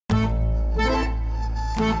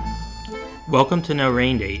Welcome to No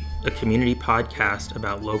Rain Date, a community podcast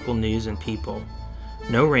about local news and people.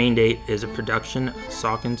 No Rain Date is a production of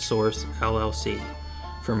Saucon Source, LLC.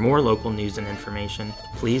 For more local news and information,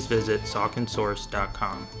 please visit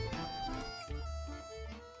sauconsource.com.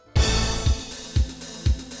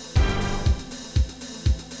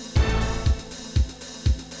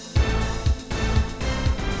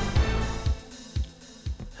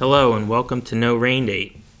 Hello and welcome to No Rain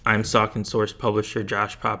Date. I'm Saucon Source publisher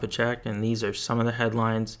Josh Popacek, and these are some of the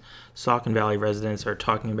headlines Saucon Valley residents are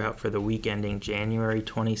talking about for the week ending January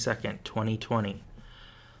 22nd, 2020.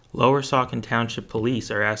 Lower Saucon Township Police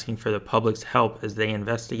are asking for the public's help as they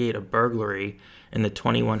investigate a burglary in the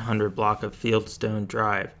 2100 block of Fieldstone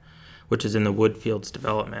Drive, which is in the Woodfields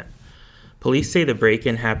development. Police say the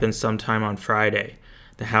break-in happened sometime on Friday.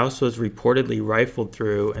 The house was reportedly rifled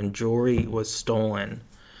through and jewelry was stolen.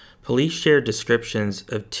 Police shared descriptions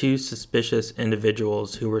of two suspicious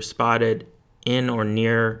individuals who were spotted in or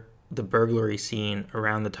near the burglary scene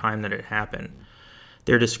around the time that it happened.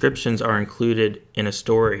 Their descriptions are included in a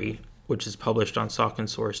story which is published on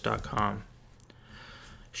sauconsource.com.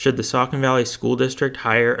 Should the Saucon Valley School District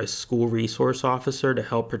hire a school resource officer to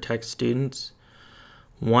help protect students?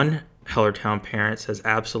 One Hellertown parent says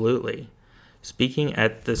absolutely. Speaking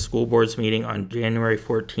at the school board's meeting on January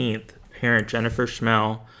 14th, parent Jennifer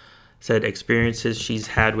Schmell said experiences she's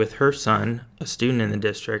had with her son, a student in the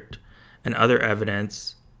district, and other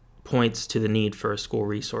evidence points to the need for a school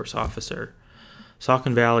resource officer.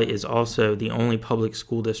 Saucon Valley is also the only public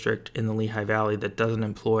school district in the Lehigh Valley that doesn't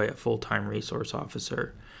employ a full-time resource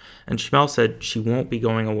officer, and Schmell said she won't be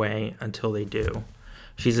going away until they do.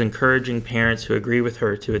 She's encouraging parents who agree with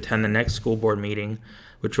her to attend the next school board meeting,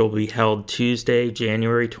 which will be held Tuesday,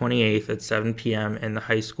 January 28th at 7 p.m. in the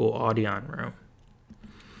high school audion room.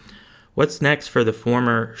 What's next for the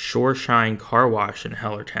former Shoreshine car wash in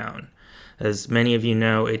Hellertown? As many of you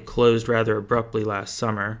know, it closed rather abruptly last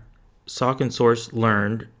summer. Saucon Source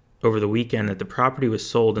learned over the weekend that the property was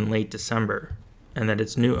sold in late December and that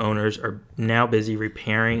its new owners are now busy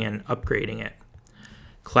repairing and upgrading it.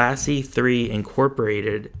 Classy 3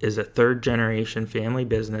 Incorporated is a third-generation family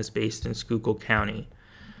business based in Schuylkill County.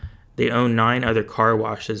 They own 9 other car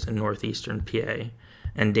washes in northeastern PA.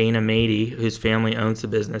 And Dana Mady, whose family owns the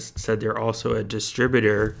business, said they're also a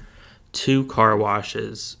distributor to car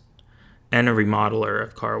washes and a remodeler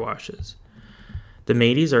of car washes. The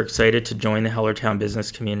Madys are excited to join the Hellertown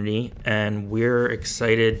business community, and we're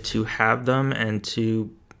excited to have them and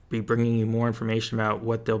to be bringing you more information about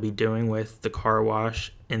what they'll be doing with the car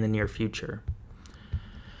wash in the near future.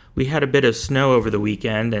 We had a bit of snow over the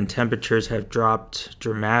weekend, and temperatures have dropped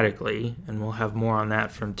dramatically, and we'll have more on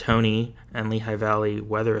that from Tony and Lehigh Valley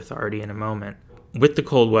Weather Authority in a moment. With the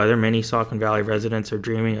cold weather, many Saucon Valley residents are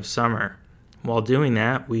dreaming of summer. While doing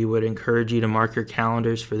that, we would encourage you to mark your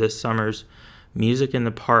calendars for this summer's Music in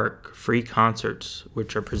the Park free concerts,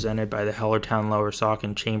 which are presented by the Hellertown Lower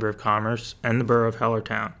Saucon Chamber of Commerce and the Borough of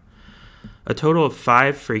Hellertown. A total of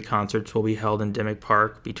 5 free concerts will be held in Dimmock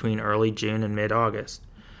Park between early June and mid-August.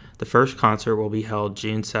 The first concert will be held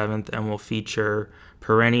June 7th and will feature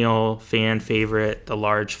perennial fan favorite, the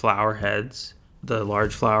Large Flowerheads. The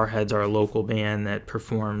Large Flowerheads are a local band that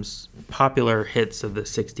performs popular hits of the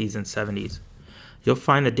 60s and 70s. You'll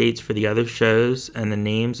find the dates for the other shows and the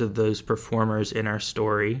names of those performers in our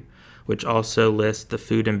story, which also lists the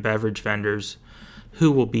food and beverage vendors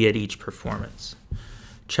who will be at each performance.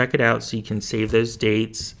 Check it out so you can save those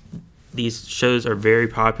dates. These shows are very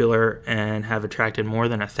popular and have attracted more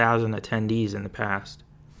than 1,000 attendees in the past.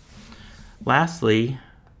 Lastly,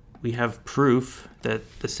 we have proof that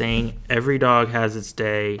the saying, "every dog has its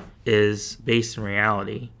day," is based in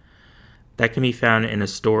reality. That can be found in a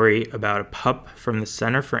story about a pup from the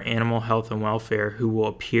Center for Animal Health and Welfare who will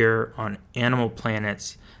appear on Animal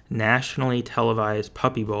Planet's nationally televised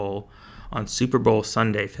Puppy Bowl on Super Bowl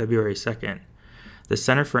Sunday, February 2nd. The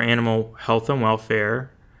Center for Animal Health and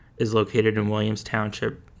Welfare is located in Williams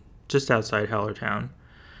Township, just outside Hellertown.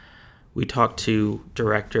 We talked to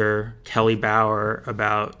Director Kelly Bauer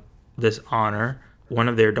about this honor. One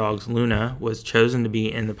of their dogs, Luna, was chosen to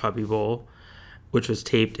be in the Puppy Bowl, which was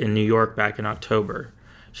taped in New York back in October.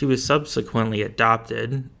 She was subsequently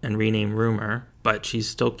adopted and renamed Rumor, but she's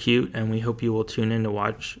still cute, and we hope you will tune in to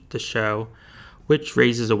watch the show, which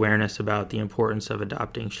raises awareness about the importance of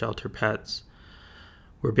adopting shelter pets.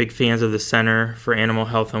 We're big fans of the Center for Animal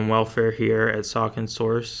Health and Welfare here at Saucon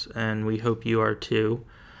Source, and we hope you are too.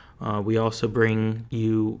 We also bring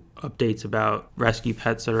you updates about rescue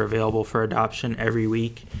pets that are available for adoption every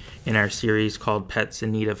week in our series called Pets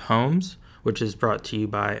in Need of Homes, which is brought to you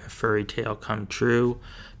by A Furry Tale Come True,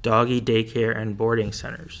 Doggy Daycare and Boarding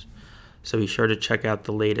Centers. So be sure to check out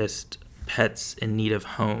the latest Pets in Need of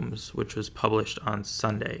Homes, which was published on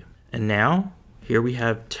Sunday. And now, here we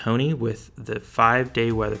have Tony with the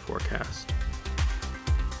 5-day weather forecast.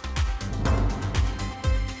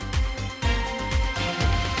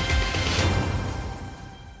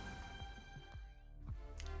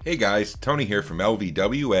 Hey guys, Tony here from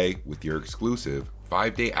LVWA with your exclusive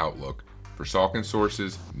 5-day outlook for Saucon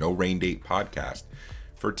Source's No Rain Date podcast.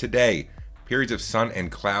 For today, periods of sun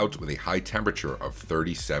and clouds with a high temperature of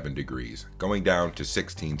 37 degrees, going down to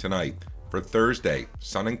 16 tonight. For Thursday,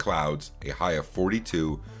 sun and clouds, a high of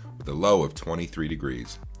 42 with a low of 23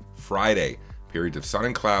 degrees. Friday, periods of sun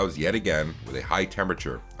and clouds yet again with a high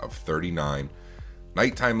temperature of 39.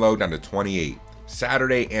 Nighttime low down to 28.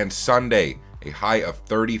 Saturday and Sunday, a high of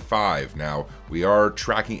 35. Now, we are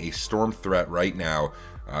tracking a storm threat right now.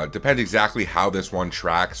 Depends exactly how this one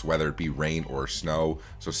tracks, whether it be rain or snow.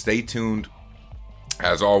 So stay tuned.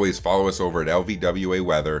 As always, follow us over at LVWA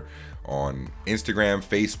Weather on Instagram,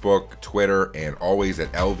 Facebook, Twitter, and always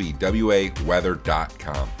at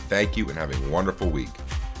lvwaweather.com. Thank you and have a wonderful week.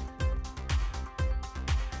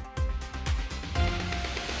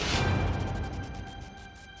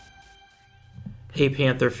 Hey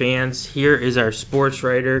Panther fans, here is our sports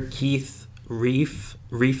writer Keith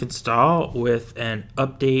Riefenstahl with an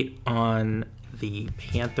update on the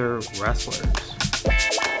Panther wrestlers.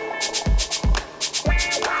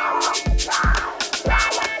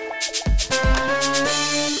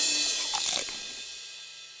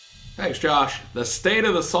 Thanks, Josh. The state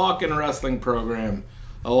of the Saucon wrestling program,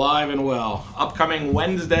 alive and well. Upcoming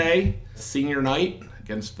Wednesday, senior night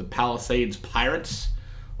against the Palisades Pirates.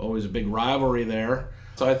 Always a big rivalry there.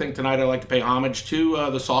 So I think tonight I'd like to pay homage to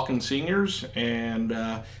the Saucon seniors, and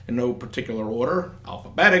in no particular order,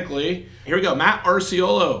 alphabetically. Here we go. Matt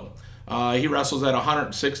Arciolo. He wrestles at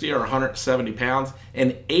 160 or 170 pounds,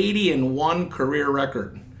 an 80-1 career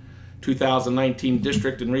record. 2019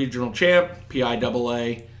 district and regional champ,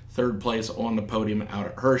 PIAA, third place on the podium out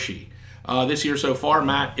at Hershey. This year so far,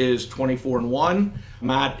 Matt is 24-1.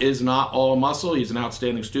 Matt is not all muscle. He's an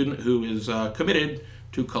outstanding student who is committed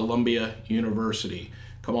to Columbia University.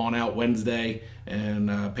 Come on out Wednesday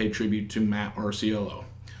and pay tribute to Matt Arciolo.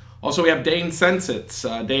 Also, we have Dane Sensitz.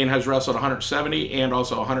 Dane has wrestled 170 and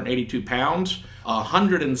also 182 pounds,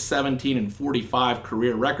 117-45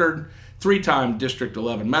 career record, 3-time District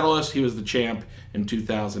 11 medalist. He was the champ in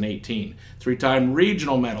 2018. 3-time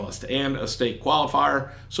regional medalist and a state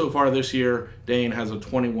qualifier. So far this year, Dane has a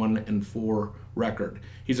 21-4 record.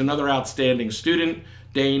 He's another outstanding student.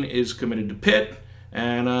 Dane is committed to Pitt.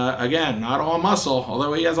 And again, not all muscle,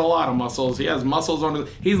 although he has a lot of muscles. He has muscles on his,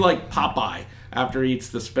 he's like Popeye after he eats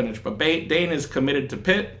the spinach. But Dane is committed to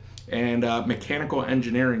Pitt and mechanical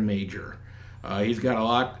engineering major. He's got a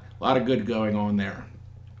lot of good going on there.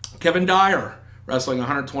 Kevin Dyer, wrestling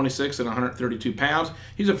 126 and 132 pounds.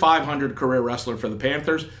 He's a 500 career wrestler for the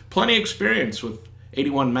Panthers. Plenty of experience with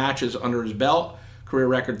 81 matches under his belt. Career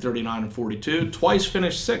record 39-42. Twice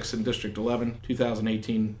finished 6th in District 11,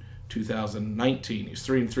 2018. 2019. He's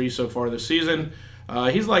 3-3 so far this season.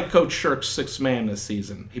 He's like Coach Shirk's sixth man this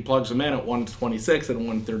season. He plugs him in at 126 and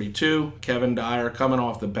 132. Kevin Dyer coming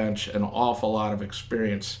off the bench, an awful lot of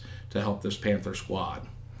experience to help this Panther squad.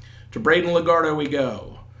 To Braden Legardo we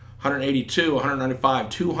go. 182, 195,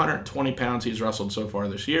 220 pounds he's wrestled so far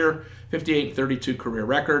this year. 58-32 career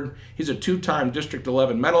record. He's a 2-time District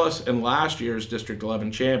 11 medalist and last year's District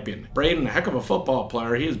 11 champion. Braden, a heck of a football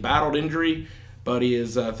player. He has battled injury, but he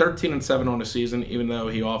is 13-7 on the season, even though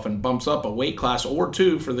he often bumps up a weight class or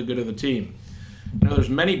two for the good of the team. You know, there's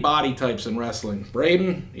many body types in wrestling.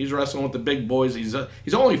 Braden, he's wrestling with the big boys. He's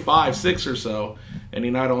only 5'6" or so, and he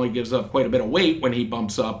not only gives up quite a bit of weight when he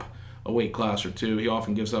bumps up a weight class or two, he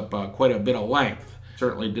often gives up quite a bit of length.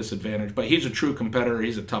 Certainly disadvantaged, but he's a true competitor.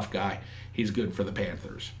 He's a tough guy. He's good for the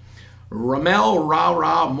Panthers. Ramel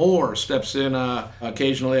Ra Moore steps in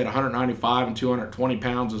occasionally at 195 and 220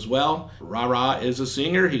 pounds as well. Ra is a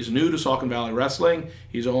senior. He's new to Saucon Valley Wrestling.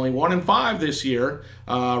 He's only 1-5 this year.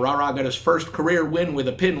 Ra got his first career win with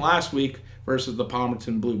a pin last week versus the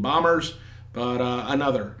Palmerton Blue Bombers, but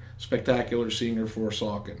another spectacular senior for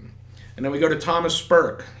Saucon. And then we go to Thomas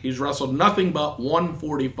Spurk. He's wrestled nothing but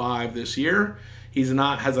 145 this year.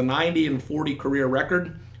 Has a 90-40 career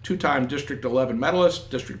record. 2-time District 11 medalist,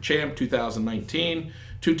 district champ 2019,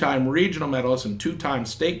 2-time regional medalist, and 2-time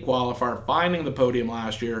state qualifier, finding the podium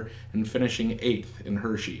last year and finishing 8th in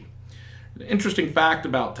Hershey. The interesting fact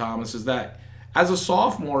about Thomas is that as a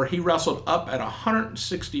sophomore, he wrestled up at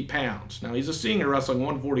 160 pounds. Now, he's a senior wrestling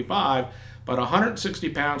 145, but 160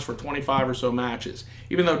 pounds for 25 or so matches.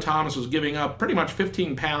 Even though Thomas was giving up pretty much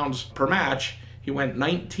 15 pounds per match, He went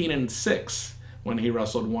 19-6 when he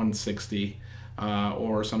wrestled 160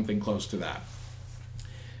 or something close to that.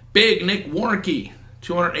 Big Nick Warnke,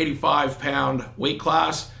 285-pound weight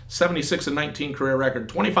class, 76-19 career record,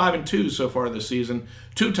 25-2 so far this season,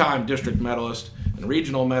 two-time district medalist and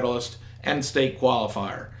regional medalist and state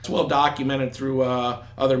qualifier. It's well documented through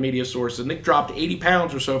other media sources. Nick dropped 80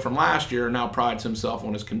 pounds or so from last year and now prides himself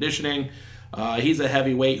on his conditioning. He's a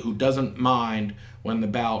heavyweight who doesn't mind when the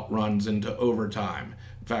bout runs into overtime.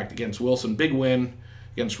 In fact, against Wilson, big win.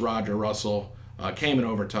 Against Roger Russell, came in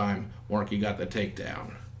overtime. Warnke got the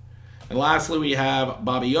takedown. And lastly, we have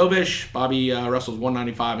Bobby Jovish. Bobby wrestles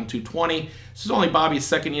 195 and 220. This is only Bobby's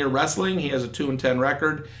second year wrestling. He has a 2-10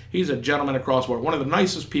 record. He's a gentleman across the board, one of the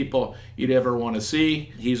nicest people you'd ever want to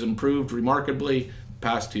see. He's improved remarkably the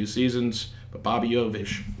past 2 seasons, but Bobby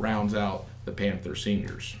Jovish rounds out the Panther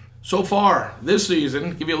seniors. So far this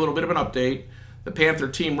season, give you a little bit of an update, the Panther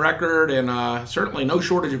team record, and certainly no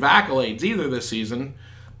shortage of accolades either this season.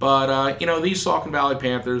 But, these Saucon Valley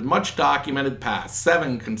Panthers, much documented past,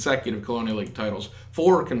 7 consecutive Colonial League titles,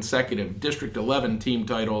 4 consecutive District 11 team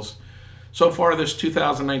titles. So far this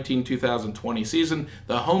 2019-2020 season,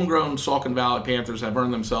 the homegrown Saucon Valley Panthers have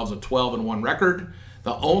earned themselves a 12-1 record,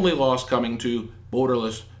 the only loss coming to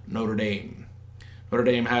borderless Notre Dame. Notre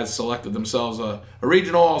Dame has selected themselves a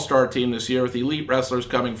regional all-star team this year with elite wrestlers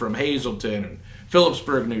coming from Hazleton and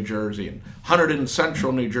Phillipsburg, New Jersey, and Hunterdon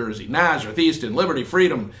Central, New Jersey, Nazareth, Easton, Liberty,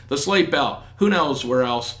 Freedom, the Slate Belt, who knows where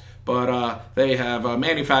else, but they have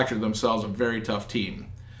manufactured themselves a very tough team.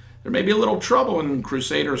 There may be a little trouble in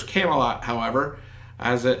Crusaders Camelot, however,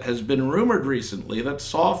 as it has been rumored recently that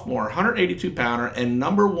sophomore 182-pounder and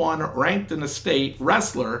number 1 ranked in the state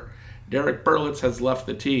wrestler Derek Berlitz has left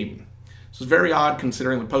the team. This is very odd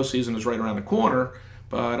considering the postseason is right around the corner,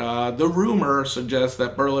 but the rumor suggests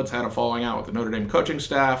that Berlitz had a falling out with the Notre Dame coaching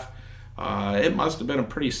staff. It must have been a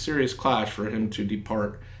pretty serious clash for him to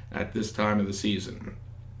depart at this time of the season.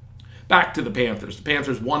 Back to the Panthers. The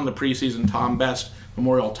Panthers won the preseason Tom Best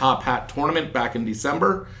Memorial Top Hat Tournament back in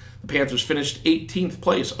December. The Panthers finished 18th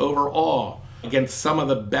place overall against some of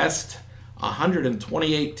the best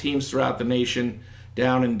 128 teams throughout the nation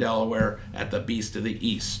down in Delaware at the Beast of the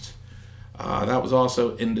East. That was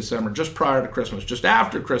also in December, just prior to Christmas. Just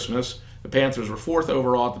after Christmas, the Panthers were 4th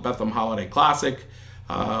overall at the Bethlehem Holiday Classic,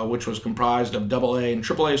 which was comprised of AA and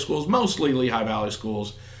AAA schools, mostly Lehigh Valley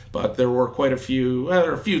schools, but there were quite a few, there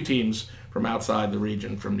were a few teams from outside the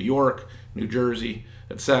region, from New York, New Jersey,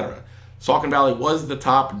 etc. Saucon Valley was the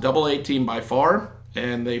top AA team by far,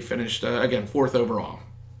 and they finished, again, 4th overall.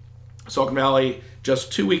 Saucon Valley,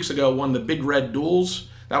 just 2 weeks ago, won the Big Red Duels.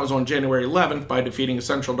 That was on January 11th by defeating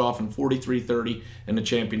Central Dauphin 43-30 in the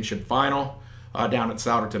championship final down at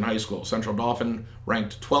Souderton High School. Central Dauphin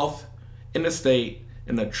ranked 12th in the state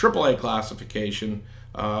in the AAA classification.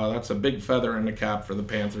 That's a big feather in the cap for the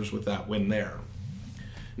Panthers with that win there.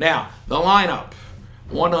 Now, the lineup.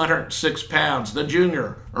 106 pounds, the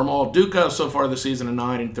junior, Ermal Duca, so far this season a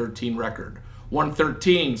 9-13 record.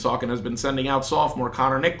 113, Saucon has been sending out sophomore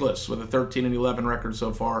Connor Nicholas with a 13-11 record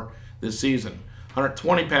so far this season.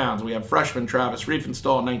 120 pounds, we have freshman Travis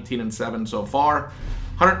Riefenstahl, 19-7 so far.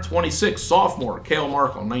 126, sophomore Cale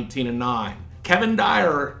Markle, 19-9. Kevin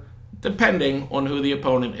Dyer, depending on who the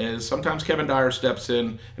opponent is. Sometimes Kevin Dyer steps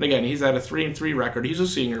in, and again, he's at a 3-3 record. He's a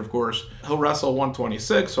senior, of course. He'll wrestle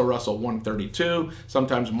 126, he'll wrestle 132.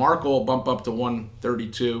 Sometimes Markle will bump up to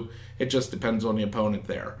 132. It just depends on the opponent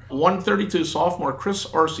there. 132 sophomore Chris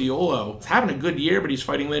Arciolo is having a good year, but he's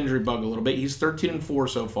fighting the injury bug a little bit. He's 13-4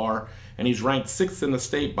 so far, and he's ranked 6th in the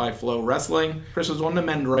state by Flow Wrestling. Chris is on the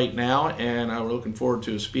mend right now, and we're looking forward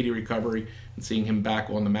to a speedy recovery and seeing him back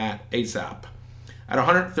on the mat ASAP. At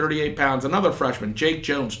 138 pounds, another freshman, Jake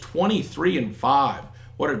Jones, 23-5.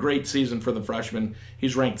 What a great season for the freshman.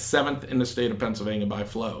 He's ranked 7th in the state of Pennsylvania by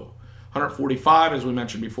Flow. 145, as we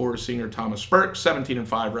mentioned before, is senior Thomas Burke,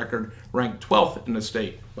 17-5 record, ranked 12th in the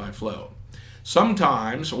state by Flow.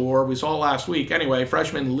 Sometimes, or we saw last week anyway,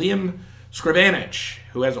 freshman Liam Scrivanich,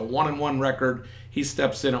 who has a 1-1 record, he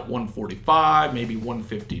steps in at 145, maybe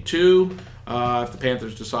 152. If the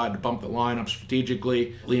Panthers decide to bump the lineup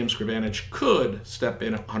strategically, Liam Scrivanich could step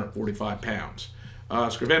in at 145 pounds.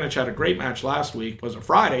 Scrivanich had a great match last week. Was it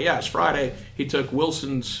Friday? Yes, Friday. He took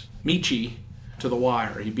Wilson's Michi to the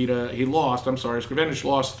wire. Scrivanich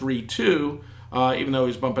lost 3-2, even though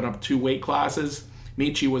he's bumping up 2 weight classes.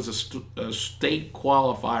 Michi was a state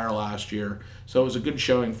qualifier last year, so it was a good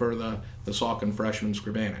showing for the Saucon freshman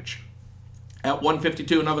Scrivanich. At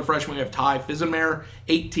 152, another freshman, we have Ty Fisenmare,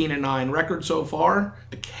 18-9 record so far.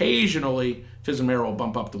 Occasionally, Fisenmare will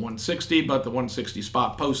bump up to 160, but the 160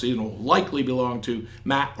 spot postseason will likely belong to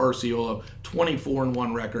Matt Arciolo,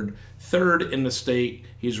 24-1 record, third in the state.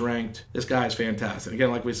 He's ranked. This guy is fantastic.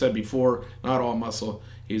 Again, like we said before, not all muscle.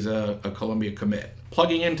 He's a Columbia commit.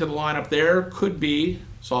 Plugging into the lineup there could be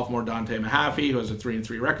sophomore Dante Mahaffey, who has a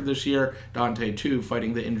 3-3 record this year. Dante, too,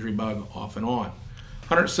 fighting the injury bug off and on.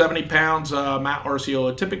 170 pounds, Matt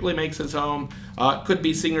Arciolo typically makes his home. Could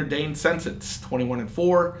be senior Dane Sensitz,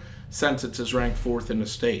 21-4. Sensitz is ranked fourth in the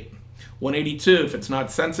state. 182, if it's not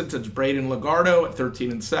Sensitz, it's Braden Legardo at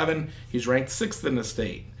 13-7. He's ranked sixth in the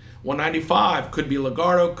state. 195, could be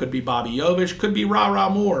Legardo, could be Bobby Jovish, could be Ra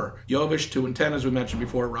Moore. Jovish 2-10, as we mentioned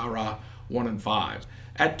before, Ra 1-5.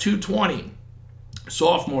 At 220,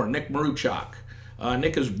 sophomore Nick Maruchak.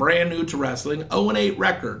 Nick is brand new to wrestling, 0-8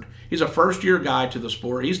 record. He's a first-year guy to the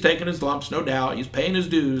sport. He's taking his lumps, no doubt. He's paying his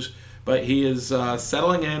dues, but he is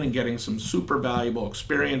settling in and getting some super valuable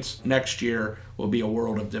experience. Next year will be a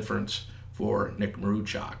world of difference for Nick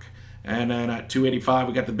Maruchak. And then at 285,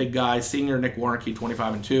 we got the big guy, senior Nick Warnke,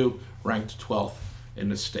 25-2, ranked 12th in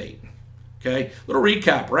the state. Okay, little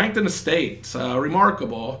recap. Ranked in the state,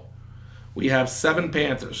 remarkable. We have 7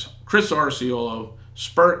 Panthers: Chris Arciolo,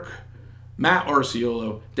 Spurk, Matt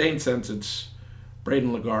Arciolo, Dane Sensitz,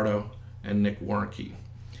 Braden Legardo, and Nick Warnke.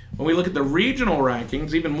 When we look at the regional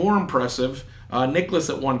rankings, even more impressive, Nicholas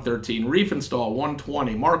at 113, Riefenstahl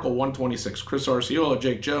 120, Markle 126, Chris Arciolo,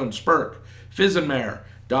 Jake Jones, Spurk, Fisenmare,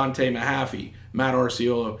 Dante Mahaffey, Matt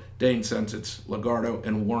Arciolo, Dane Sensitz, Legardo,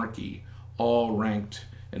 and Warnke, all ranked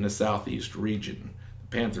in the Southeast region.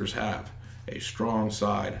 The Panthers have a strong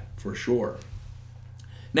side for sure.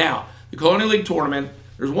 Now, the Colonial League tournament,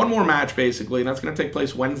 there's one more match basically, and that's going to take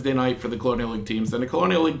place Wednesday night for the Colonial League teams. Then the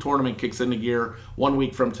Colonial League tournament kicks into gear 1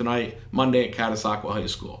 week from tonight, Monday at Catasauqua High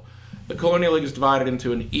School. The Colonial League is divided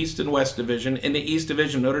into an East and West division. In the East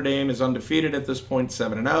division, Notre Dame is undefeated at this point,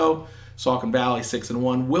 7-0. Saucon Valley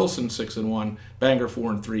 6-1, Wilson 6-1, Bangor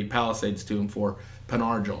 4-3, Palisades 2-4,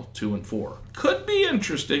 Penargil 2-4. Could be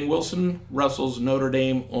interesting. Wilson wrestles Notre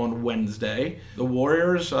Dame on Wednesday. The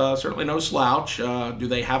Warriors certainly no slouch. Do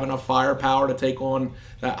they have enough firepower to take on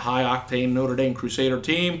that high-octane Notre Dame Crusader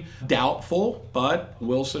team? Doubtful, but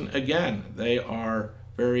Wilson again, they are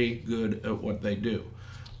very good at what they do.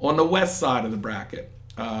 On the west side of the bracket,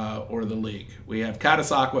 or the league, we have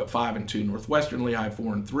Catasauqua at 5-2, Northwestern Lehigh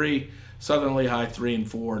 4-3, Southern Lehigh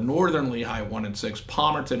 3-4, Northern Lehigh 1-6,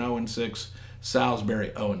 Palmerton 0-6, Salisbury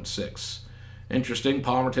 0-6. Interesting,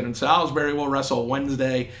 Palmerton and Salisbury will wrestle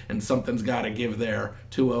Wednesday, and something's got to give there.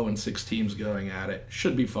 2 0-6 teams going at it.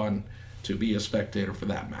 Should be fun to be a spectator for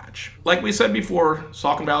that match. Like we said before,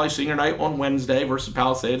 Saucon Valley Senior Night on Wednesday versus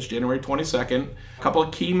Palisades, January 22nd. A couple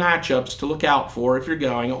of key matchups to look out for if you're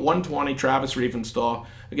going. At 120, Travis Riefenstahl.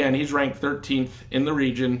 Again, he's ranked 13th in the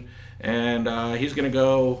region, and he's going to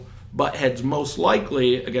go butt heads most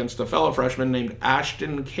likely against a fellow freshman named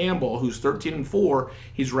Ashton Campbell, who's 13-4.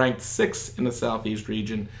 He's ranked 6th in the Southeast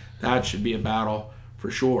region. That should be a battle for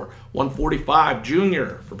sure. 145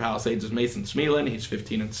 junior for Palisades is Mason Smeelan. He's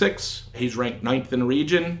 15-6. He's ranked 9th in the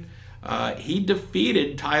region. He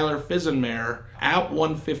defeated Tyler Fisenmare at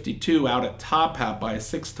 152 out at Top Hat by a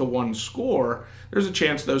 6-1 score. There's a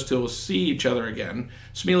chance those two will see each other again.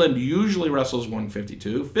 Smeeland usually wrestles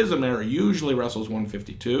 152. Fisenmare usually wrestles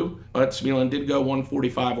 152. But Smeeland did go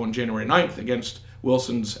 145 on January 9th against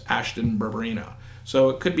Wilson's Ashton Berberina. So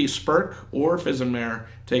it could be Spurk or Fisenmare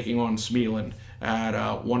taking on Smeeland at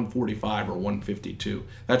 145 or 152.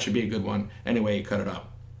 That should be a good one. Anyway, you cut it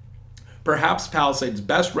up. Perhaps Palisades'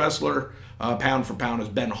 best wrestler, pound for pound, is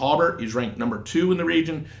Ben Halbert. He's ranked number 2 in the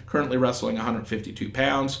region, currently wrestling 152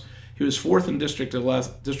 pounds. He was 4th in District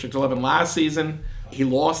 11 last season. He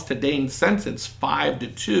lost to Dane Sensitz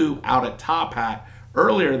 5-2 out at Top Hat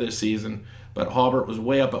earlier this season, but Halbert was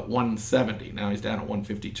way up at 170. Now he's down at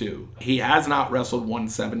 152. He has not wrestled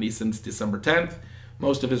 170 since December 10th.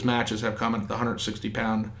 Most of his matches have come at the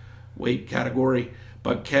 160-pound weight category,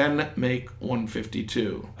 but can make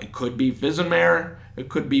 152. It could be Fisenmare. It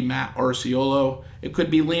could be Matt Arciolo. It could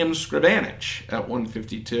be Liam Scrivanich at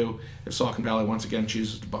 152 if Saucon Valley once again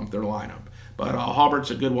chooses to bump their lineup. But Halbert's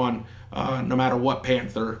a good one. No matter what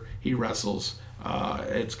Panther he wrestles,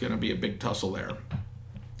 it's going to be a big tussle there.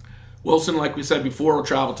 Wilson, like we said before, will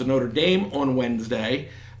travel to Notre Dame on Wednesday,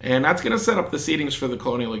 and that's going to set up the seedings for the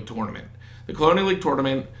Colonial League tournament. The Colonial League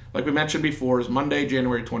tournament, like we mentioned before, is Monday,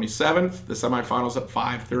 January 27th. The semifinals at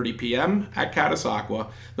 5:30 p.m. at Catasauqua.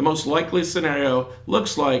 The most likely scenario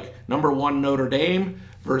looks like number 1 Notre Dame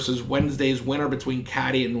versus Wednesday's winner between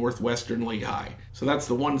Caddy and Northwestern Lehigh. So that's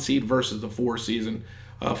the 1 seed versus the 4 seed.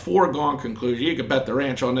 Foregone conclusion. You could bet the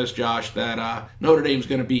ranch on this, Josh, that Notre Dame's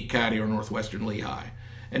going to beat Caddy or Northwestern Lehigh.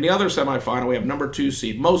 In the other semifinal, we have number 2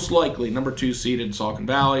 seed, most likely number 2 seeded Saucon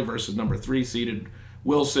Valley versus number 3 seeded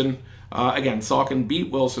Wilson. Again, Saucon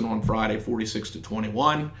beat Wilson on Friday,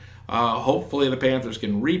 46-21. Hopefully the Panthers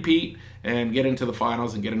can repeat and get into the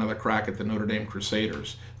finals and get another crack at the Notre Dame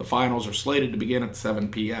Crusaders. The finals are slated to begin at 7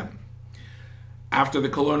 p.m. After the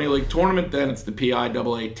Colonial League tournament, then it's the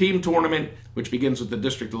PIAA team tournament, which begins with the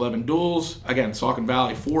District 11 duels. Again, Saucon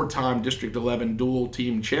Valley, 4-time District 11 dual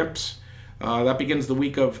team champs. That begins the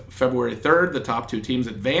week of February 3rd. The top 2 teams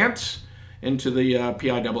advance into the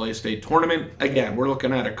PIAA state tournament. Again, we're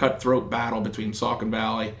looking at a cutthroat battle between Saucon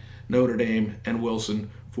Valley, Notre Dame, and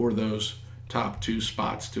Wilson for those top 2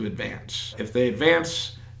 spots to advance. If they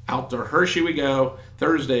advance, out to Hershey we go,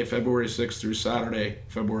 Thursday, February 6th through Saturday,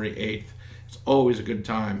 February 8th. It's always a good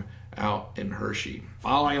time out in Hershey.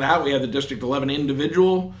 Following that, we have the District 11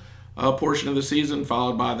 individual portion of the season,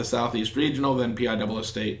 followed by the Southeast Regional, then PIAA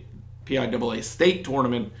state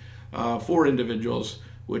tournament for individuals,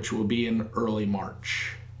 which will be in early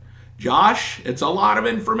March. Josh, it's a lot of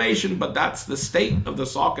information, but that's the state of the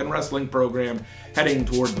Saucon wrestling program heading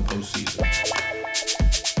toward the postseason.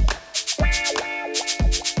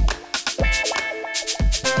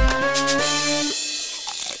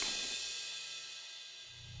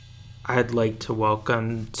 I'd like to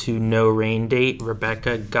welcome to No Rain Date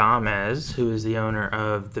Rebecca Gamez, who is the owner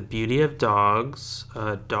of The Beauty of Dogs,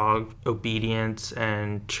 a dog obedience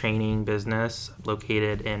and training business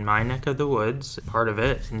located in my neck of the woods, part of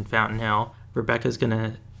it in Fountain Hill. Rebecca's going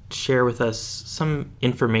to share with us some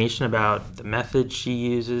information about the methods she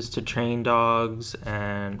uses to train dogs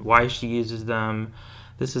and why she uses them.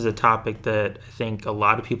 This is a topic that I think a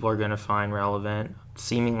lot of people are going to find relevant.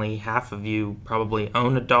 Seemingly half of you probably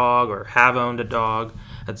own a dog or have owned a dog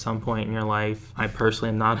at some point in your life. I personally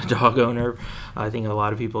am not a dog owner. I think a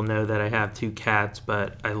lot of people know that I have 2 cats,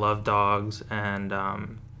 but I love dogs and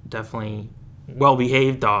definitely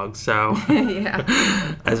well-behaved dogs, so Yeah.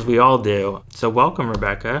 as we all do. So welcome,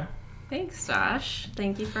 Rebecca. Thanks, Josh.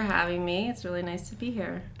 Thank you for having me. It's really nice to be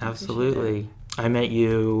here. Absolutely. I met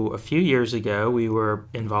you a few years ago. We were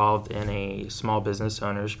involved in a small business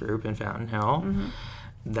owners group in Fountain Hill. Mm-hmm.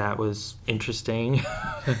 That was interesting.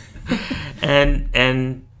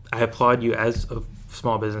 and I applaud you as a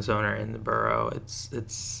small business owner in the borough.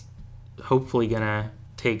 It's hopefully going to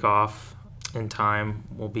take off in time.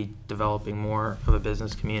 We'll be developing more of a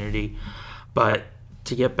business community. But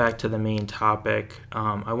to get back to the main topic,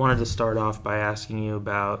 I wanted to start off by asking you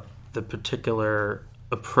about the particular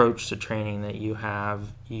approach to training that you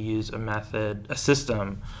have. You use a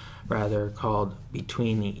system called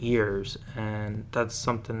Between the Ears, and that's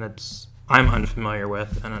something I'm unfamiliar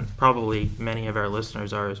with, and probably many of our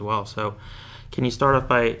listeners are as well. So can you start off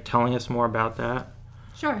by telling us more about that?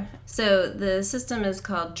 Sure. So the system is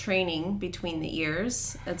called Training Between the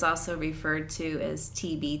Ears. It's also referred to as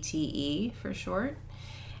TBTE for short.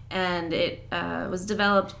 And it was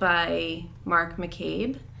developed by Mark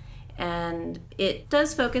McCabe. And it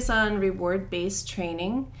does focus on reward-based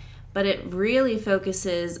training, but it really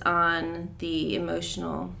focuses on the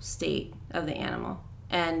emotional state of the animal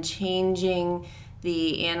and changing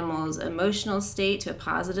the animal's emotional state to a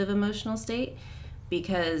positive emotional state,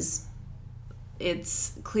 because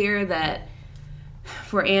it's clear that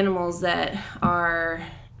for animals that are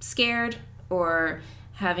scared or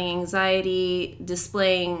having anxiety,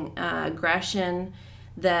 displaying aggression,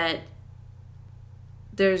 that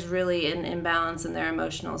there's really an imbalance in their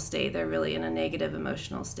emotional state. They're really in a negative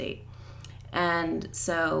emotional state. And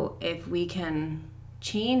so if we can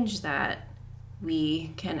change that,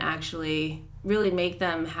 we can actually really make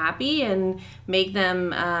them happy and make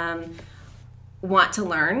them want to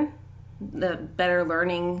learn, the better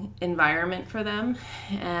learning environment for them,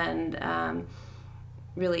 and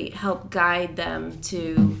really help guide them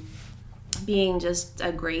to being just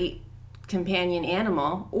a great companion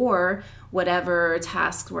animal, or whatever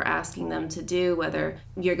tasks we're asking them to do, whether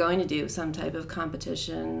you're going to do some type of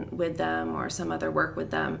competition with them or some other work with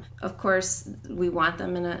them. Of course, we want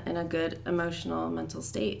them in a good emotional, mental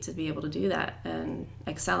state to be able to do that and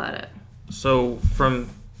excel at it. So from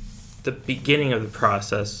the beginning of the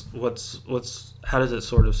process, how does it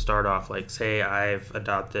sort of start off? Like, say I've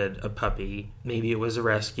adopted a puppy, maybe it was a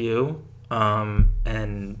rescue,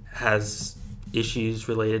 and has issues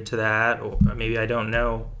related to that, or maybe I don't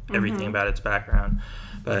know everything about its background,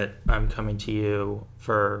 but I'm coming to you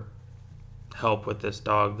for help with this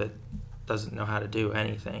dog that doesn't know how to do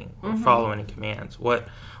anything or follow any commands, what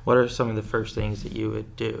are some of the first things that you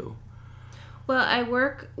would do? Well, I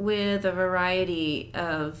work with a variety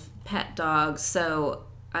of pet dogs, so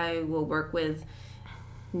I will work with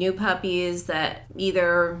new puppies that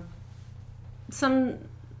either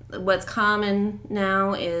what's common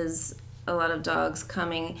now is a lot of dogs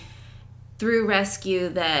coming through rescue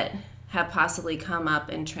that have possibly come up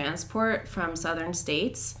in transport from southern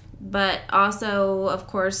states. But also, of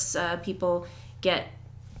course, people get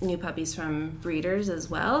new puppies from breeders as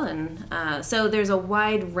well. And so there's a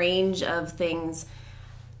wide range of things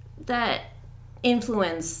that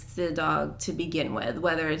influence the dog to begin with,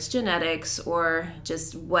 whether it's genetics or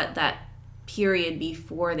just what that period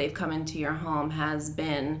before they've come into your home has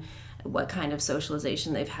been, what kind of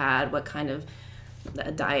socialization they've had, what kind of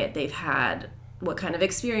diet they've had, what kind of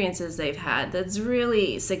experiences they've had. That's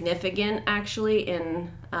really significant, actually,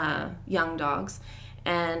 in young dogs.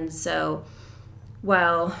 And so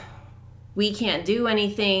while we can't do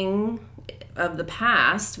anything of the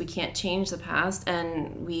past, we can't change the past,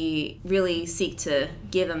 and we really seek to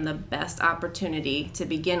give them the best opportunity to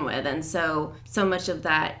begin with. And so much of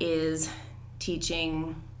that is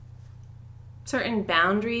teaching certain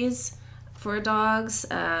boundaries for dogs,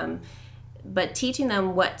 but teaching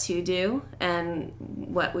them what to do and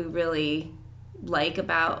what we really like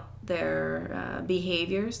about their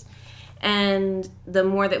behaviors. And the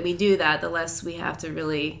more that we do that, the less we have to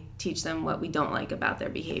really teach them what we don't like about their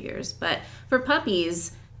behaviors. But for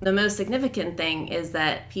puppies, the most significant thing is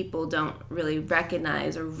that people don't really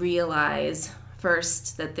recognize or realize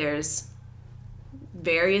first that there's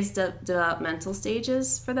various developmental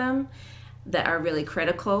stages for them that are really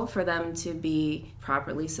critical for them to be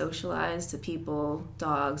properly socialized to people,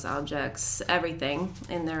 dogs, objects, everything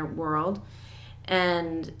in their world,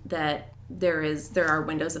 and that there are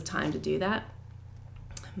windows of time to do that.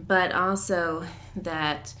 But also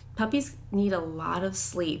that puppies need a lot of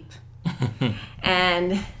sleep.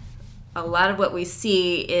 And a lot of what we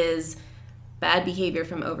see is bad behavior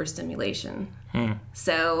from overstimulation.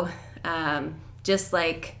 So just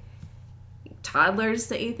like toddlers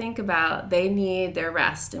that you think about, they need their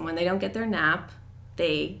rest. And when they don't get their nap,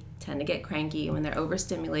 they tend to get cranky. When they're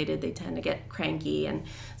overstimulated, they tend to get cranky. And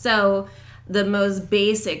so the most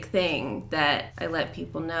basic thing that I let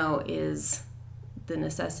people know is the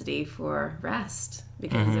necessity for rest,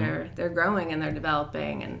 because they're growing and they're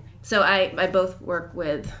developing. And so I both work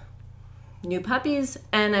with new puppies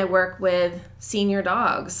and I work with senior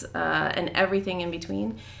dogs and everything in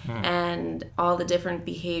between, and all the different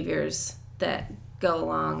behaviors that go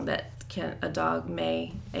along that a dog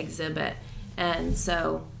may exhibit. And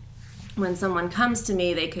so when someone comes to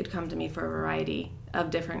me, they could come to me for a variety of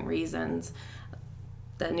different reasons.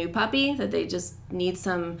 The new puppy that they just need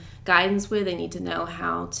some guidance with, they need to know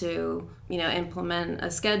how to, implement a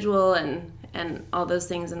schedule and all those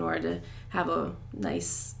things in order to have a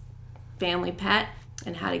nice family pet,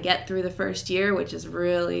 and how to get through the first year, which is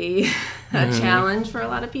really a challenge for a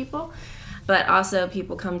lot of people. But also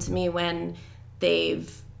people come to me when they're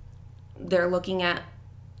looking at,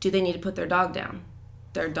 do they need to put their dog down?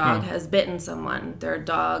 Their dog has bitten someone. Their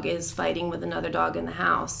dog is fighting with another dog in the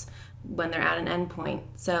house when they're at an endpoint.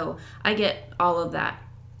 So I get all of that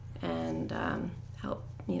and help,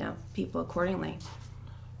 people accordingly.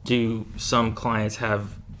 Do some clients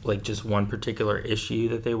have just one particular issue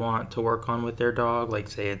that they want to work on with their dog? Like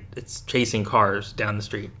say it's chasing cars down the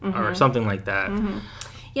street or something like that.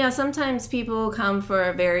 Yeah, sometimes people come for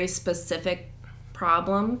a very specific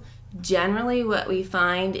problem. Generally what we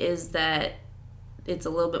find is that it's a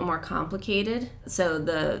little bit more complicated. So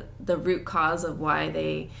the root cause of why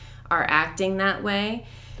they are acting that way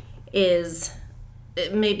is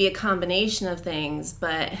it may be a combination of things,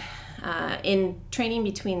 but in training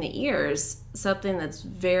between the ears, something that's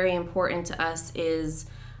very important to us is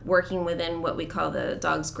working within what we call the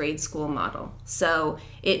dog's grade school model. So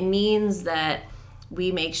it means that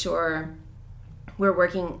we make sure we're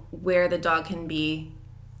working where the dog can be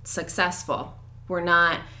successful. We're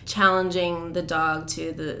not challenging the dog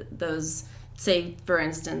to those, say, for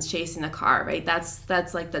instance, chasing a car, right?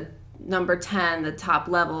 That's like the number 10, the top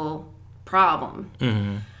level problem.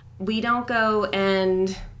 We don't go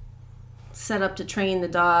and set up to train the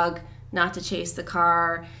dog not to chase the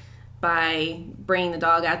car by bringing the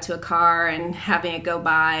dog out to a car and having it go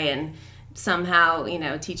by and somehow,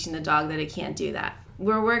 teaching the dog that it can't do that.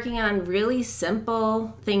 We're working on really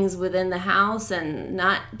simple things within the house and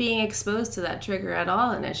not being exposed to that trigger at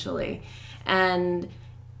all initially. And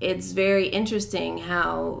it's very interesting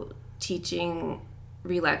how teaching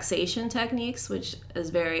relaxation techniques, which is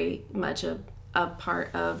very much a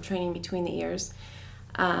part of training between the ears,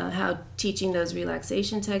 how teaching those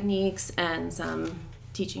relaxation techniques and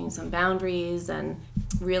teaching some boundaries and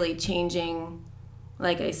really changing,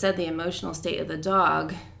 like I said, the emotional state of the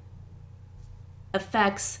dog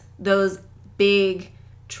affects those big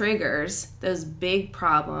triggers, those big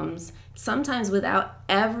problems, sometimes without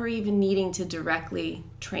ever even needing to directly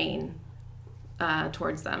train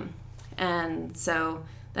towards them. And so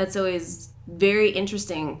that's always very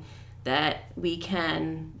interesting that we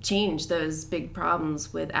can change those big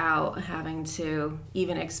problems without having to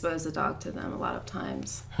even expose the dog to them a lot of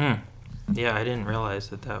times. Yeah, I didn't realize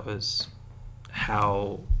that was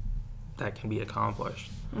how that can be accomplished.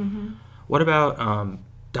 Mm-hmm. What about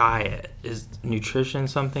diet? Is nutrition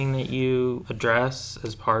something that you address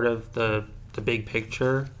as part of the big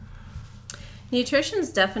picture? Nutrition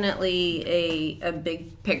is definitely a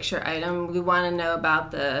big picture item. We want to know about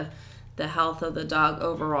the health of the dog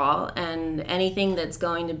overall, and anything that's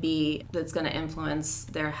going to influence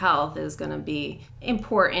their health is going to be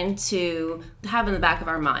important to have in the back of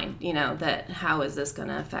our mind, that how is this going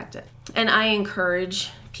to affect it. And I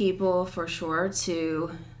encourage people for sure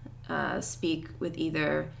to speak with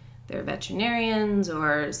either their veterinarians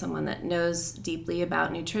or someone that knows deeply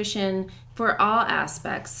about nutrition for all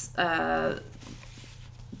aspects.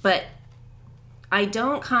 But I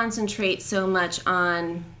don't concentrate so much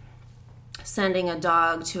on sending a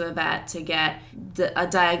dog to a vet to get a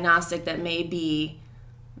diagnostic that may be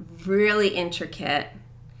really intricate,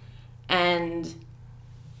 and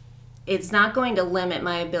it's not going to limit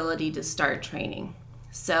my ability to start training.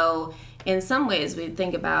 So in some ways we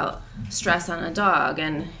think about stress on a dog,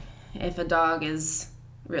 and if a dog is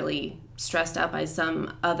really stressed out by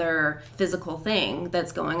some other physical thing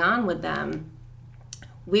that's going on with them,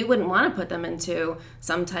 we wouldn't want to put them into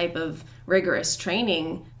some type of rigorous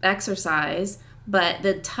training exercise, but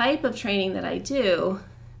the type of training that I do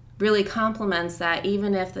really complements that,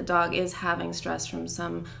 even if the dog is having stress from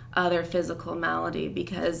some other physical malady,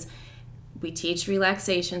 because we teach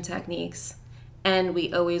relaxation techniques and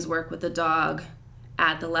we always work with the dog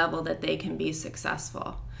at the level that they can be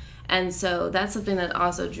successful. And so that's something that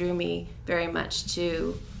also drew me very much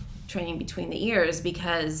to training between the ears,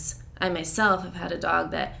 because I myself have had a dog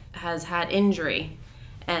that has had injury,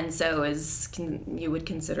 and so you would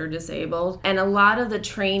consider disabled. And a lot of the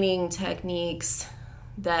training techniques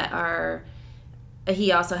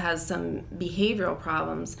he also has some behavioral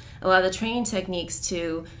problems. A lot of the training techniques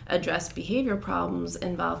to address behavioral problems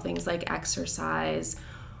involve things like exercise,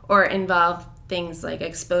 or involve things like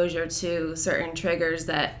exposure to certain triggers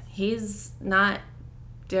that he's not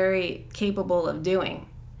very capable of doing.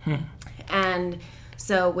 And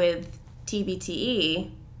so with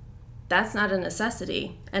TBTE, that's not a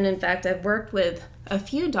necessity. And in fact, I've worked with a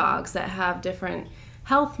few dogs that have different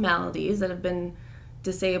health maladies that have been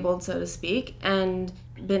disabled, so to speak, and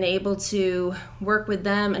been able to work with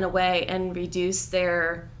them in a way and reduce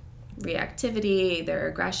their reactivity, their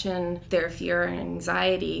aggression, their fear and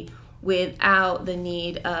anxiety without the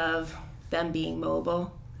need of them being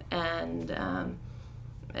mobile and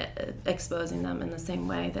exposing them in the same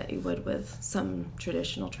way that you would with some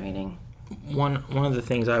traditional training. One of the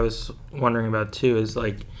things I was wondering about too is,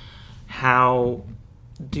 like, how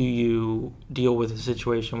do you deal with a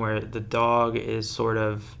situation where the dog is sort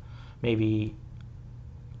of maybe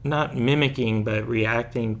not mimicking but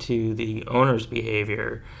reacting to the owner's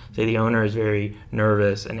behavior? Say the owner is very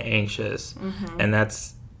nervous and anxious, and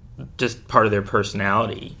that's just part of their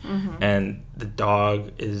personality, and the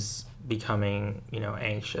dog is becoming,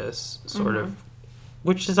 anxious, sort of,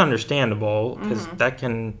 which is understandable because that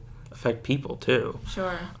can affect people too.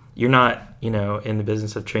 Sure. You're not, in the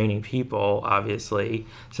business of training people, obviously.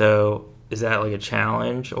 So is that like a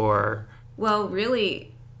challenge, or? Well,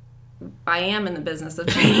 really, I am in the business of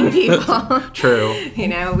training people. True.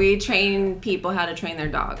 We train people how to train their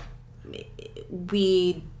dog.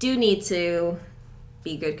 We do need to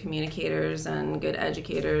be good communicators and good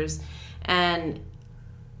educators, and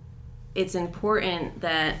it's important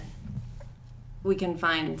that we can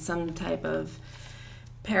find some type of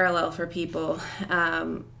parallel for people,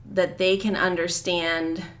 that they can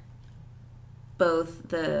understand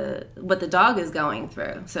both what the dog is going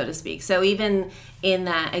through, so to speak. So even in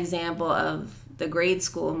that example of the grade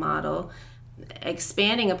school model,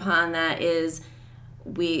 expanding upon that is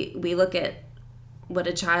we look at what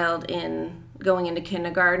a child going into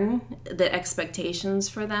kindergarten, the expectations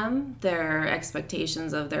for them, their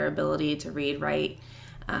expectations of their ability to read, write,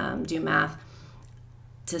 do math,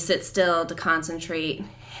 to sit still, to concentrate,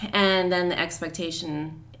 and then the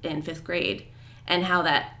expectation in 5th grade, and how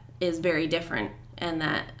that is very different, and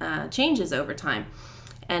that changes over time.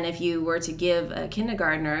 And if you were to give a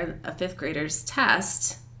kindergartner a fifth grader's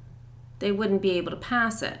test, they wouldn't be able to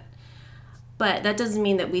pass it. But that doesn't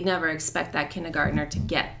mean that we never expect that kindergartner to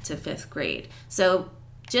get to fifth grade. So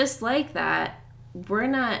just like that, we're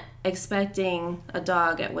not expecting a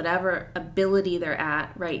dog at whatever ability they're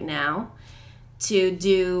at right now to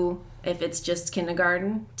do, if it's just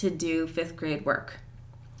kindergarten, to do fifth grade work.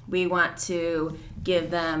 We want to give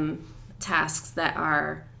them tasks that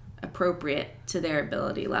are appropriate to their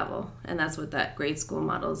ability level. And that's what that grade school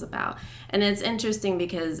model is about. And it's interesting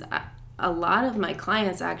because a lot of my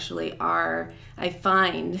clients actually I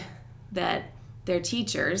find that they're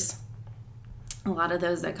teachers. A lot of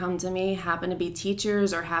those that come to me happen to be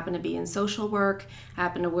teachers or happen to be in social work,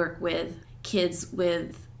 happen to work with kids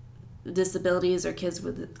with disabilities or kids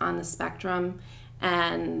on the spectrum.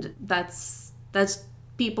 And that's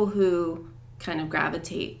people who kind of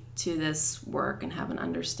gravitate to this work and have an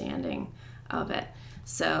understanding of it.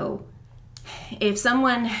 So if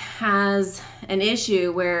someone has an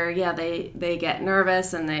issue where, they get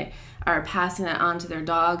nervous and they are passing that on to their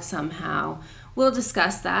dog somehow, we'll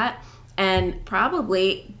discuss that. And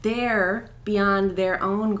probably they're beyond their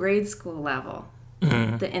own grade school level,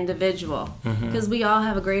 the individual, because we all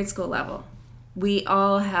have a grade school level. We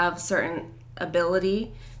all have certain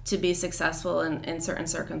ability to be successful in certain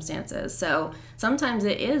circumstances. So sometimes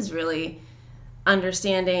it is really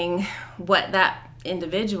understanding what that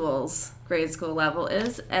individual's grade school level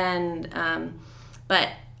is, and but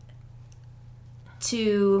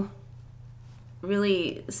to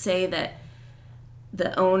really say that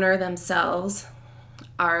the owner themselves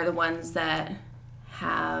are the ones that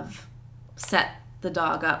have set the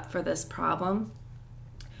dog up for this problem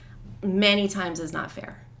many times is not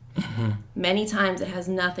fair. Many times it has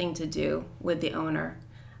nothing to do with the owner,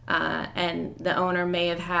 and the owner may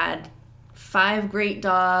have had 5 great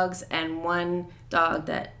dogs and 1 dog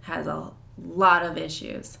that has a lot of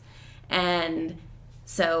issues. And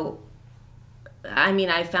so,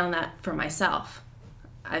 I found that for myself.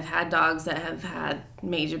 I've had dogs that have had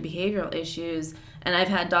major behavioral issues, and I've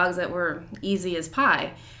had dogs that were easy as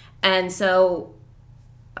pie. And so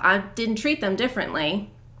I didn't treat them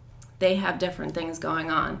differently. They have different things going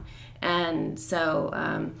on. And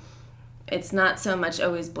so it's not so much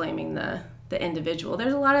always blaming the individual.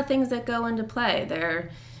 There's a lot of things that go into play.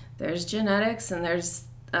 There's genetics, and there's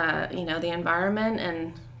the environment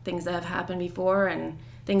and things that have happened before and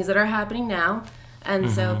things that are happening now. And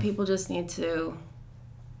so people just need to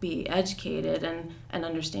be educated and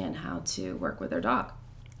understand how to work with their dog.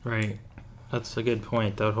 Right. That's a good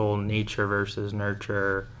point. That whole nature versus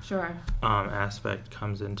nurture aspect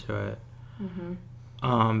comes into it.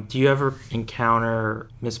 Do you ever encounter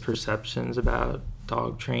misperceptions about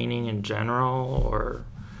dog training in general, or?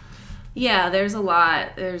 Yeah, there's a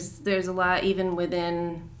lot. There's a lot even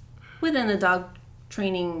within the dog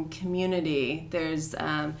training community. There's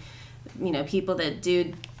people that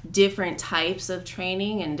do different types of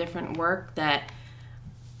training and different work that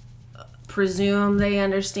presume they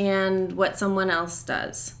understand what someone else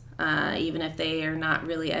does, even if they are not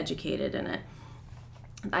really educated in it.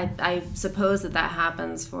 I suppose that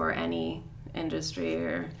happens for any industry,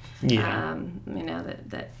 or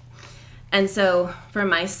that. And so for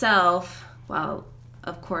myself, well,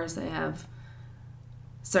 of course I have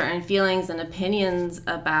certain feelings and opinions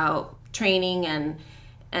about training,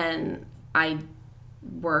 and I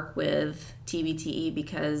work with TBTE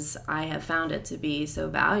because I have found it to be so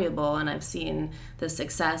valuable, and I've seen the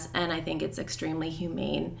success, and I think it's extremely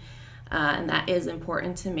humane, and that is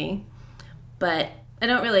important to me. But I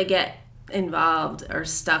don't really get involved or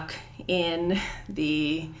stuck in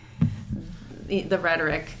the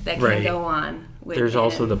rhetoric that can go on. There's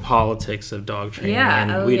also the politics of dog training,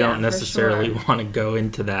 and we don't necessarily want to go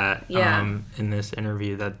into that in this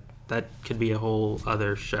interview. That could be a whole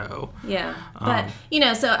other show. Yeah, but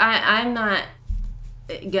so I'm not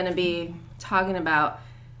going to be talking about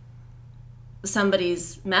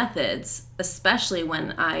somebody's methods, especially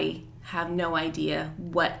when I have no idea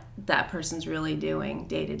what that person's really doing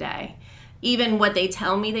day to day. Even what they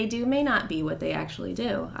tell me they do may not be what they actually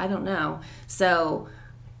do. I don't know. So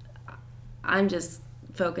I'm just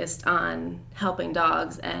focused on helping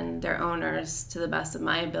dogs and their owners to the best of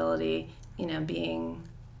my ability, being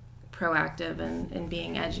proactive and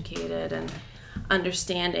being educated and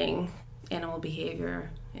understanding animal behavior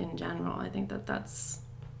in general. I think that's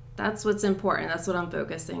what's important. That's what I'm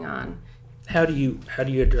focusing on. How do you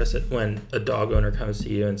address it when a dog owner comes to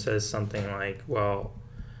you and says something like, well,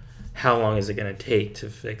 how long is it going to take to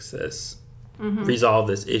fix this, resolve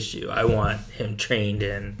this issue? I want him trained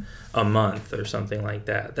in a month or something like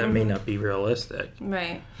that. That may not be realistic.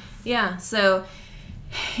 Right. Yeah. So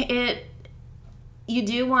You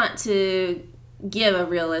do want to give a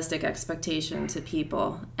realistic expectation to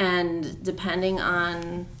people, and depending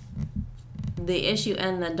on the issue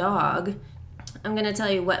and the dog, I'm going to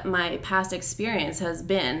tell you what my past experience has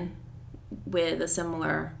been with a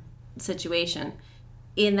similar situation.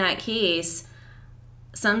 In that case,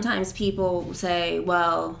 sometimes people say,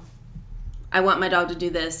 well, I want my dog to do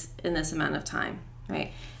this in this amount of time,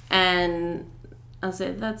 right? And I'll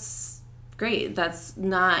say, that's great. That's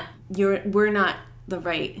not, we're not the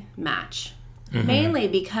right match. Mm-hmm. Mainly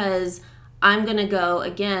because I'm going to go,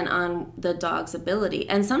 again, on the dog's ability.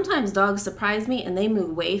 And sometimes dogs surprise me and they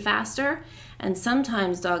move way faster. And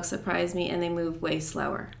sometimes dogs surprise me and they move way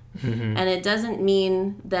slower. Mm-hmm. And it doesn't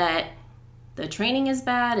mean that the training is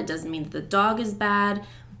bad. It doesn't mean that the dog is bad.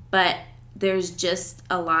 But there's just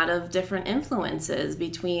a lot of different influences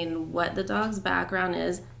between what the dog's background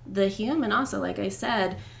is. The human also, like I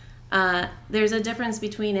said, there's a difference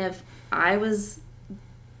between if I was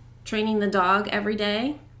training the dog every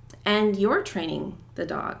day and you're training the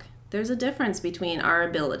dog. There's a difference between our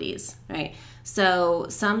abilities, right? So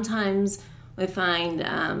sometimes we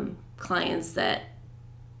find clients that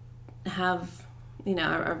have,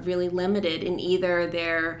 are really limited in either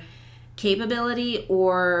their capability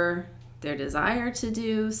or their desire to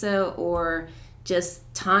do so, or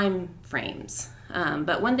just time frames.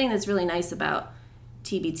 But one thing that's really nice about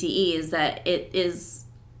TBTE is that it is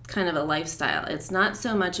kind of a lifestyle. It's not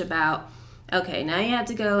so much about, okay, now you have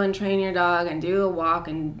to go and train your dog and do a walk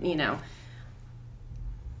and,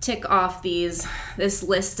 tick off this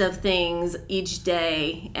list of things each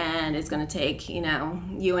day, and it's going to take,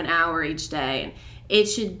 you an hour each day. It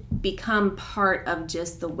should become part of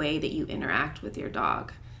just the way that you interact with your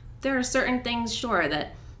dog. There are certain things, sure,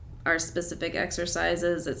 that are specific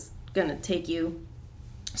exercises. It's going to take you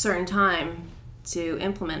a certain time to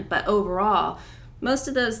implement, but overall, most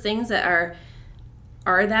of those things that are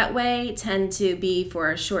that way tend to be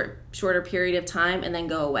for a shorter period of time and then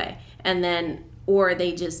go away. And then, or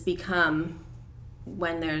they just become,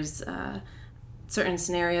 when there's a certain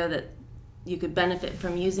scenario that you could benefit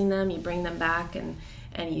from using them, you bring them back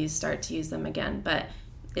and you start to use them again. But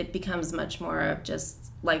it becomes much more of just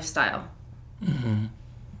lifestyle. Mm-hmm.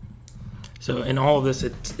 So in all of this,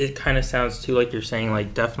 it kind of sounds too like you're saying,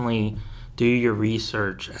 like, definitely do your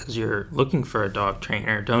research as you're looking for a dog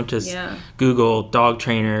trainer. Don't just Google dog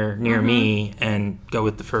trainer near me and go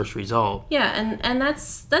with the first result. Yeah, and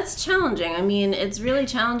that's challenging. I mean, it's really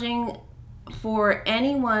challenging for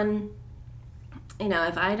anyone.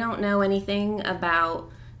 If I don't know anything about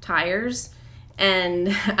tires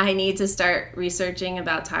and I need to start researching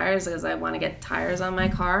about tires because I want to get tires on my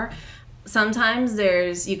car, sometimes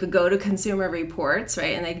you could go to Consumer Reports,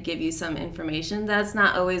 right, and they could give you some information. That's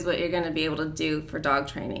not always what you're going to be able to do for dog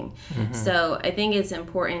training. Mm-hmm. So I think it's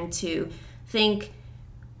important to think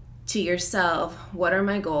to yourself, what are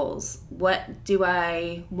my goals? What do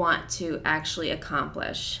I want to actually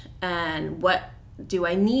accomplish? And what do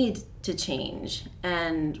I need to change?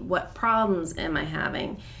 And what problems am I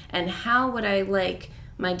having? And how would I like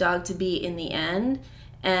my dog to be in the end?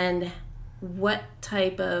 And what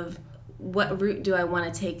route do I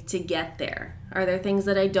want to take to get there? Are there things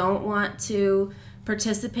that I don't want to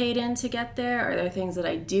participate in to get there? Are there things that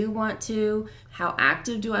I do want to? How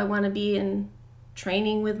active do I want to be in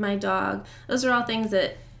training with my dog? Those are all things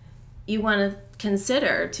that you want to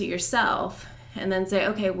consider to yourself and then say,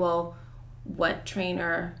 okay, well, what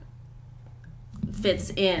trainer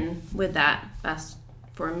fits in with that best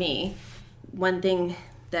for me? One thing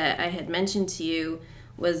that I had mentioned to you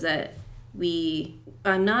was that we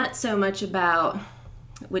are not so much about,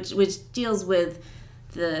 which deals with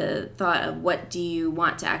the thought of what do you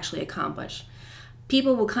want to actually accomplish.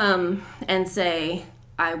 People will come and say,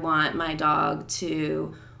 I want my dog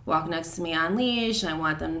to walk next to me on leash,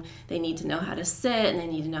 and they need to know how to sit, and they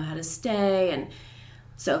need to know how to stay, and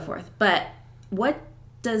so forth. But what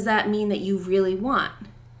does that mean that you really want?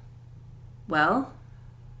 Well,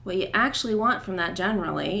 what you actually want from that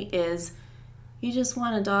generally is you just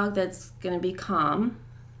want a dog that's going to be calm,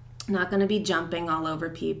 not going to be jumping all over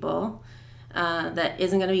people, that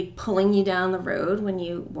isn't going to be pulling you down the road when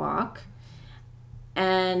you walk.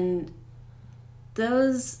 And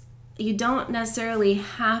those, you don't necessarily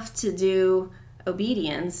have to do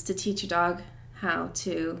obedience to teach your dog how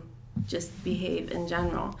to just behave in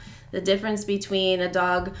general. The difference between a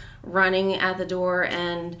dog running at the door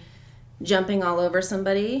and jumping all over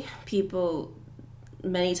somebody, people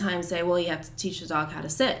many times say, well, you have to teach the dog how to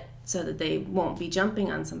sit so that they won't be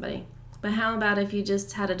jumping on somebody. But how about if you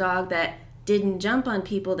just had a dog that didn't jump on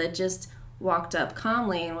people, that just walked up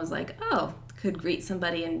calmly and was like, oh, could greet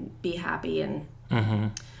somebody and be happy and Mm-hmm.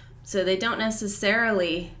 So they don't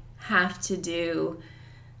necessarily have to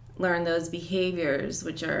learn those behaviors,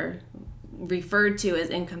 which are referred to as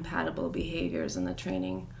incompatible behaviors in the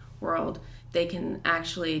training world. They can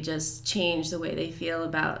actually just change the way they feel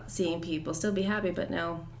about seeing people, still be happy, but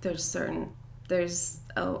no, there's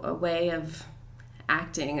a way of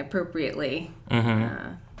acting appropriately.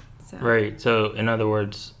 Mm-hmm. Right. So in other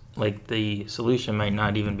words, like the solution might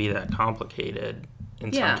not even be that complicated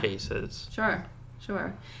in some cases. Sure.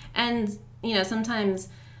 And, sometimes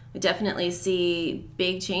we definitely see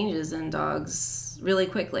big changes in dogs really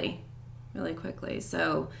quickly.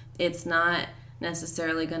 So it's not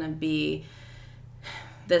necessarily going to be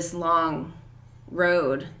this long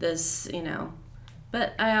road,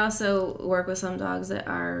 but I also work with some dogs that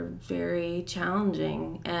are very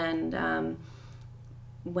challenging, and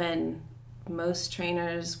when most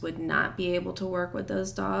trainers would not be able to work with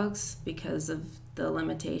those dogs because of the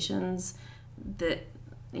limitations, that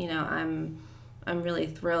I'm really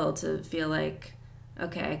thrilled to feel like,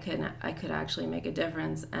 okay, I could actually make a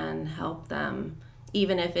difference and help them,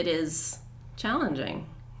 even if it is challenging,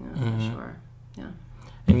 for sure. Yeah.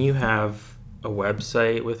 And you have a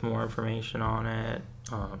website with more information on it,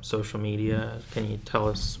 social media. Can you tell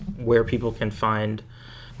us where people can find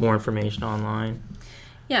more information online?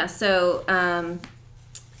 Yeah, so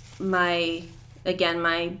my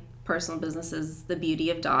personal business is The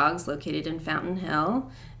Beauty of Dogs, located in Fountain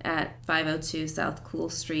Hill at 502 South Cool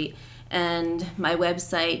Street. And my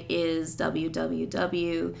website is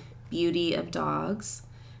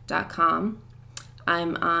www.beautyofdogs.com.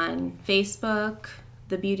 I'm on Facebook,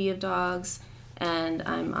 The Beauty of Dogs, and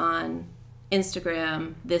I'm on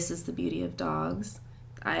Instagram, This is The Beauty of Dogs.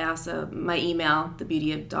 My email,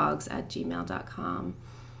 thebeautyofdogs@gmail.com.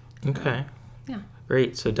 Okay. Yeah.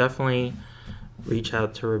 Great. So definitely reach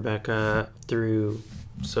out to Rebecca through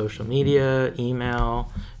social media,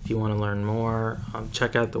 email, if you want to learn more.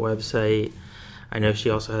 Check out the website. I know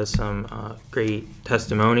she also has some great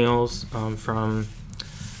testimonials from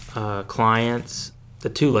clients, the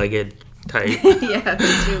two-legged type. Yeah,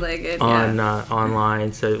 the two-legged.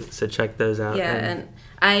 Online. So check those out. Yeah, and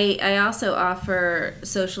I also offer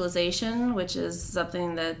socialization, which is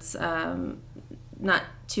something that's not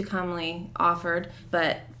too commonly offered,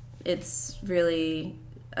 but it's really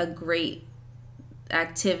a great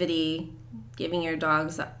activity, giving your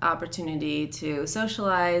dogs the opportunity to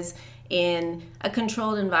socialize in a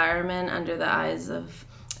controlled environment under the eyes of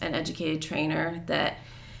an educated trainer, that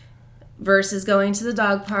versus going to the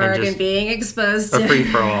dog park and being exposed to a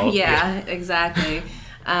free-for-all. Yeah, exactly.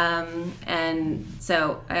 And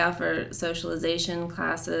so I offer socialization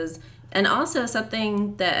classes, and also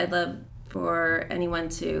something that I'd love for anyone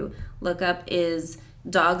to look up is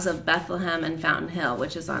Dogs of Bethlehem and Fountain Hill,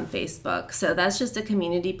 which is on Facebook. So that's just a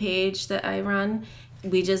community page that I run.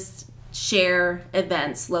 We just share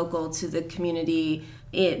events local to the community,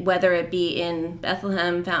 whether it be in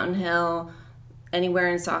Bethlehem, Fountain Hill, anywhere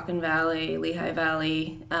in Saucon Valley, Lehigh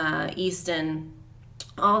Valley, Easton,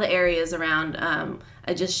 all the areas around.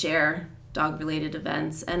 I just share dog-related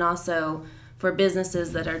events, and also for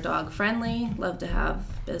businesses that are dog-friendly, love to have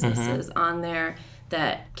businesses on there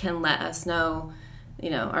that can let us know,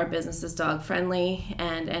 our business is dog-friendly,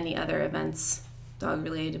 and any other events,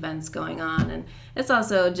 dog-related events going on. And it's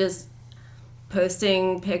also just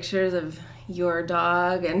posting pictures of your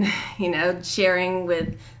dog and, sharing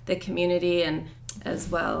with the community, and as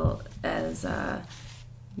well as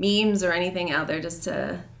memes or anything out there just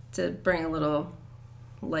to bring a little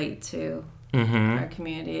light to our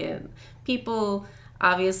community. And people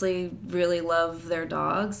obviously really love their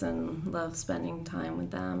dogs and love spending time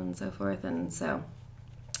with them and so forth, and so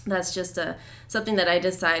that's just something that I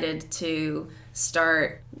decided to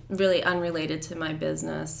start, really unrelated to my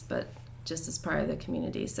business, but just as part of the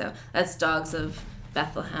community. So that's Dogs of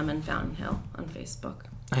Bethlehem and Fountain Hill on Facebook.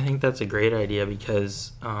 I think that's a great idea,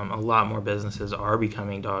 because a lot more businesses are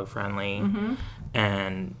becoming dog friendly,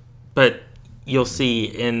 but you'll see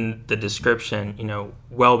in the description,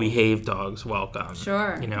 well-behaved dogs welcome.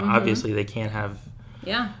 Sure. Obviously they can't have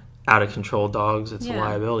out of control dogs. It's a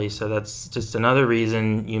liability. So that's just another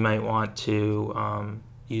reason you might want to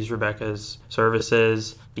use Rebecca's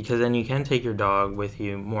services, because then you can take your dog with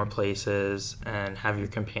you more places and have your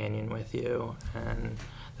companion with you, and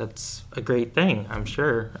that's a great thing. I'm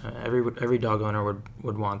sure every dog owner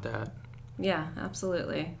would want that. Yeah,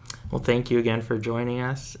 absolutely. Well, thank you again for joining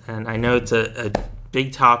us. And I know it's a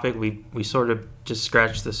big topic. We sort of just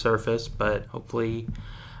scratched the surface, but hopefully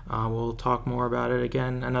we'll talk more about it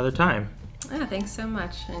again another time. Yeah, thanks so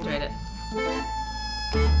much. I enjoyed it.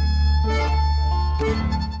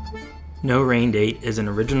 No Rain Date is an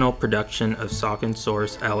original production of Saucon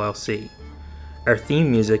Source, LLC. Our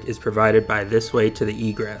theme music is provided by This Way to the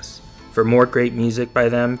Egress. For more great music by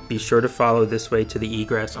them, be sure to follow This Way to the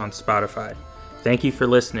Egress on Spotify. Thank you for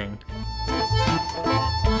listening.